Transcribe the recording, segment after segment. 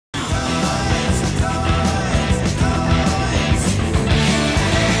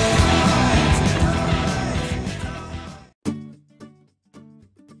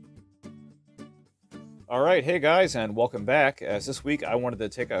Alright, hey guys, and welcome back. As this week I wanted to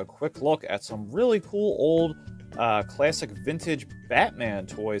take a quick look at some really cool old classic vintage Batman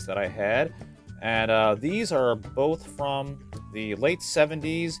toys that I had. And these are both from the late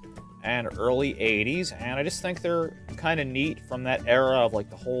 70s and early 80s, and I just think they're kind of neat from that era of like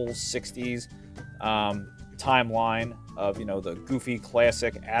the whole 60s timeline of, you know, the goofy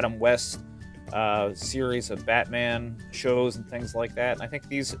classic Adam West series of Batman shows and things like that. And I think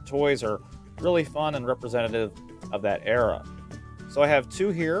these toys are really fun and representative of that era. So I have two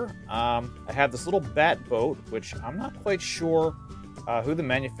here. I have this little bat boat, which I'm not quite sure who the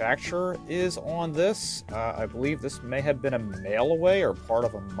manufacturer is on this. I believe this may have been a mail-away or part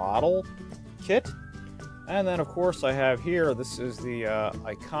of a model kit. And then, of course, I have here, this is the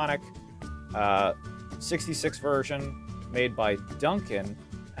iconic 66 version made by Duncan,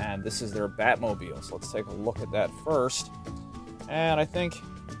 and this is their Batmobile. So let's take a look at that first. And I think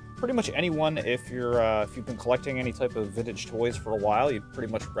pretty much anyone, if you've been collecting any type of vintage toys for a while, you'd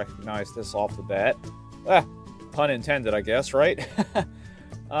pretty much recognize this off the bat. Pun intended, I guess, right?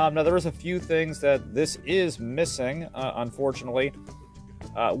 Now, there is a few things that this is missing, unfortunately.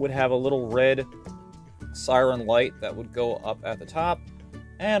 It would have a little red siren light that would go up at the top.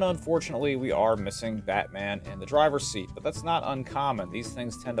 And unfortunately, we are missing Batman in the driver's seat. But that's not uncommon. These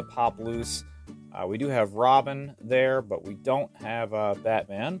things tend to pop loose. We do have Robin there, but we don't have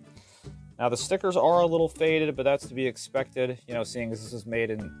Batman. Now, the stickers are a little faded, but that's to be expected, you know, seeing as this was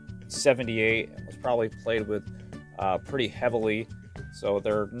made in 78 and was probably played with pretty heavily. So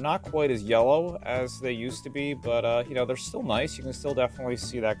they're not quite as yellow as they used to be, but, you know, they're still nice. You can still definitely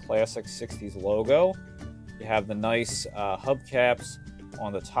see that classic 60s logo. You have the nice hubcaps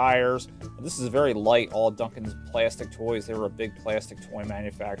on the tires. And this is very light. All Duncan's plastic toys, they were a big plastic toy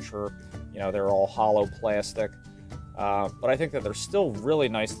manufacturer. You know, they're all hollow plastic. But I think that they're still really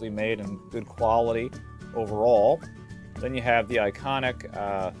nicely made and good quality overall. Then you have the iconic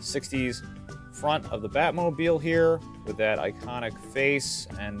 60s front of the Batmobile here with that iconic face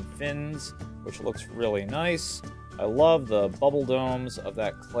and fins, which looks really nice. I love the bubble domes of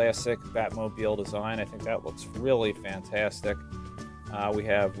that classic Batmobile design. I think that looks really fantastic. We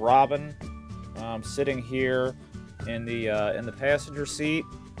have Robin sitting here in the passenger seat,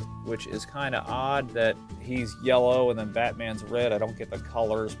 which is kind of odd that he's yellow and then Batman's red. I don't get the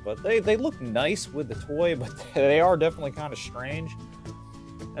colors, but they look nice with the toy, but they are definitely kind of strange.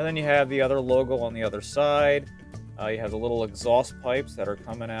 And then you have the other logo on the other side. You have the little exhaust pipes that are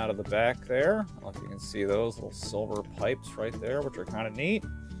coming out of the back there. I don't know if you can see those little silver pipes right there, which are kind of neat.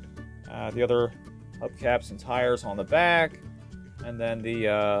 The other hubcaps and tires on the back. And then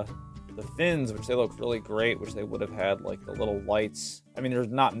the fins, which they look really great, which they would have had like the little lights. I mean, they're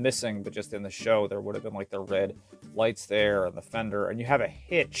not missing, but just in the show, there would have been like the red lights there and the fender. And you have a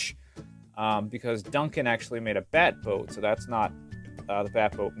hitch because Duncan actually made a bat boat. So that's not the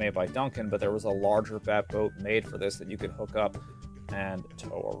bat boat made by Duncan, but there was a larger bat boat made for this that you could hook up and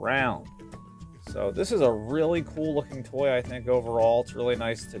tow around. So this is a really cool looking toy, I think, overall. It's really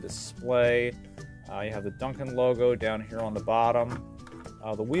nice to display. You have the Duncan logo down here on the bottom.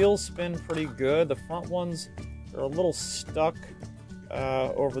 The wheels spin pretty good. The front ones are a little stuck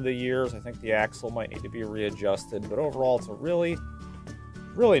over the years. I think the axle might need to be readjusted, but overall it's a really,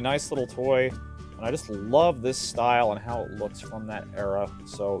 really nice little toy. And I just love this style and how it looks from that era.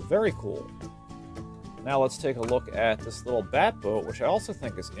 So very cool. Now let's take a look at this little bat boat, which I also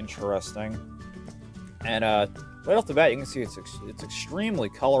think is interesting. And right off the bat, you can see it's extremely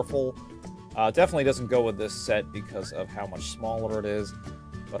colorful. Definitely doesn't go with this set because of how much smaller it is,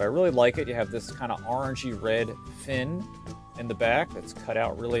 but I really like it. You have this kind of orangey red fin in the back that's cut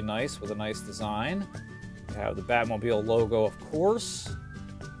out really nice with a nice design. You have the Batmobile logo, of course.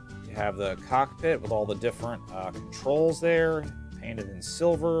 You have the cockpit with all the different controls there, painted in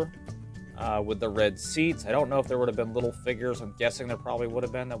silver with the red seats. I don't know if there would have been little figures. I'm guessing there probably would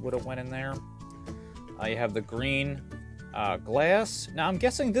have been that would have went in there. You have the green glass. Now, I'm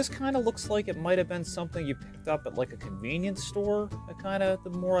guessing this kind of looks like it might have been something you picked up at like a convenience store. The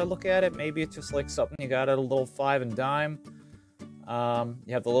more I look at it, maybe it's just like something you got at a little 5 and dime.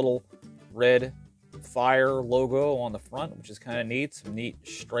 You have the little red fire logo on the front, which is kind of neat. Some neat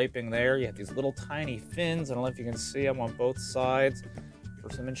striping there. You have these little tiny fins. I don't know if you can see them on both sides for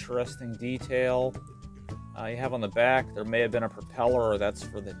some interesting detail. You have on the back, there may have been a propeller, or that's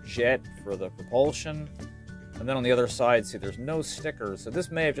for the jet, for the propulsion. And then on the other side, see, there's no stickers. So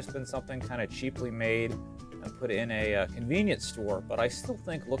this may have just been something kind of cheaply made and put in a convenience store, but I still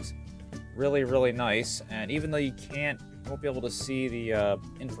think looks really, really nice. And even though you won't be able to see the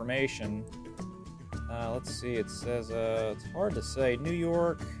information, let's see, it says, it's hard to say, New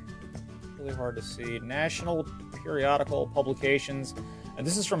York, really hard to see. National Periodical Publications, and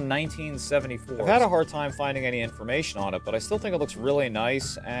this is from 1974. I've had a hard time finding any information on it, but I still think it looks really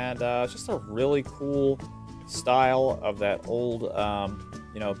nice, and just a really cool style of that old,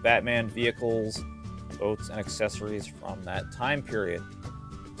 you know, Batman vehicles, boats, and accessories from that time period.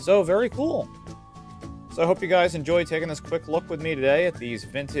 So, very cool. So I hope you guys enjoyed taking this quick look with me today at these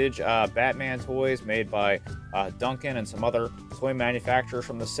vintage Batman toys made by Duncan and some other toy manufacturers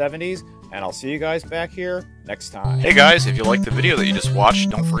from the 70s. And I'll see you guys back here next time. Hey guys, if you liked the video that you just watched,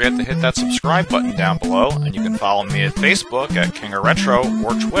 don't forget to hit that subscribe button down below. And you can follow me at Facebook at King of Retro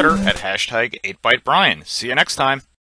or Twitter at #8ByteBrian. See you next time.